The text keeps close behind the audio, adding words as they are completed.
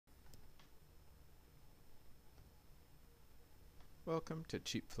Welcome to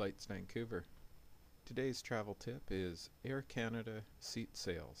Cheap Flights Vancouver. Today's travel tip is Air Canada seat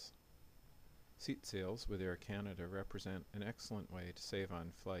sales. Seat sales with Air Canada represent an excellent way to save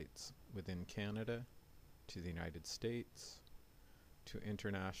on flights within Canada, to the United States, to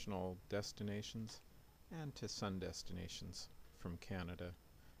international destinations, and to sun destinations from Canada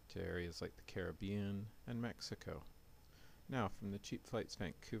to areas like the Caribbean and Mexico. Now, from the Cheap Flights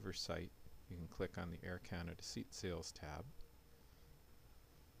Vancouver site, you can click on the Air Canada Seat Sales tab.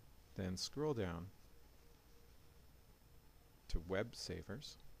 Then scroll down to Web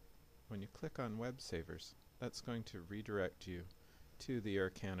Savers. When you click on Web Savers, that's going to redirect you to the Air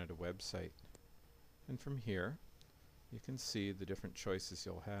Canada website. And from here, you can see the different choices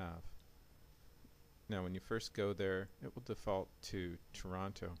you'll have. Now, when you first go there, it will default to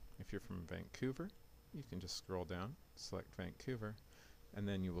Toronto. If you're from Vancouver, you can just scroll down, select Vancouver, and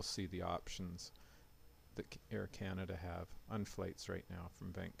then you will see the options that Air Canada have on flights right now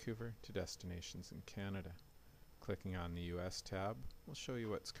from Vancouver to destinations in Canada. Clicking on the US tab will show you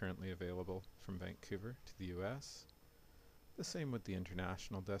what's currently available from Vancouver to the US. The same with the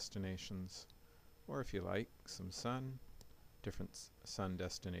international destinations, or if you like some sun, different sun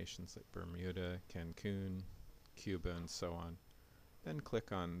destinations like Bermuda, Cancun, Cuba, and so on. Then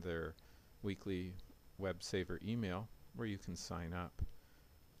click on their weekly Web Saver email where you can sign up.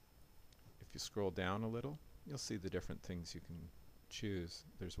 If you scroll down a little, you'll see the different things you can choose.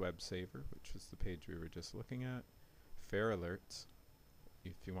 There's Web Saver, which is the page we were just looking at. Fare alerts.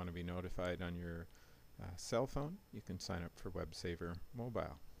 If you want to be notified on your cell phone, you can sign up for Web Saver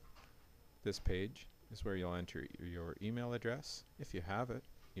Mobile. This page is where you'll enter your email address, if you have it,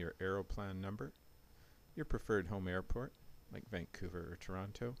 your Aeroplan number, your preferred home airport, like Vancouver or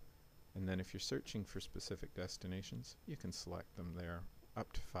Toronto, and then if you're searching for specific destinations, you can select them there,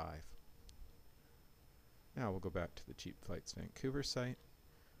 up to 5. Now we'll go back to the Cheap Flights Vancouver site,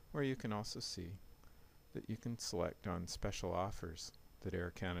 where you can also see that you can select on special offers that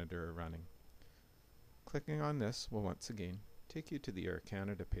Air Canada are running. Clicking on this will once again take you to the Air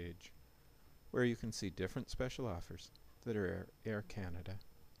Canada page, where you can see different special offers that Air Canada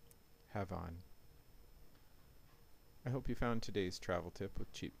have on. I hope you found today's travel tip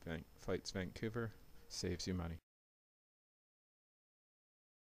with Cheap Flights Vancouver saves you money.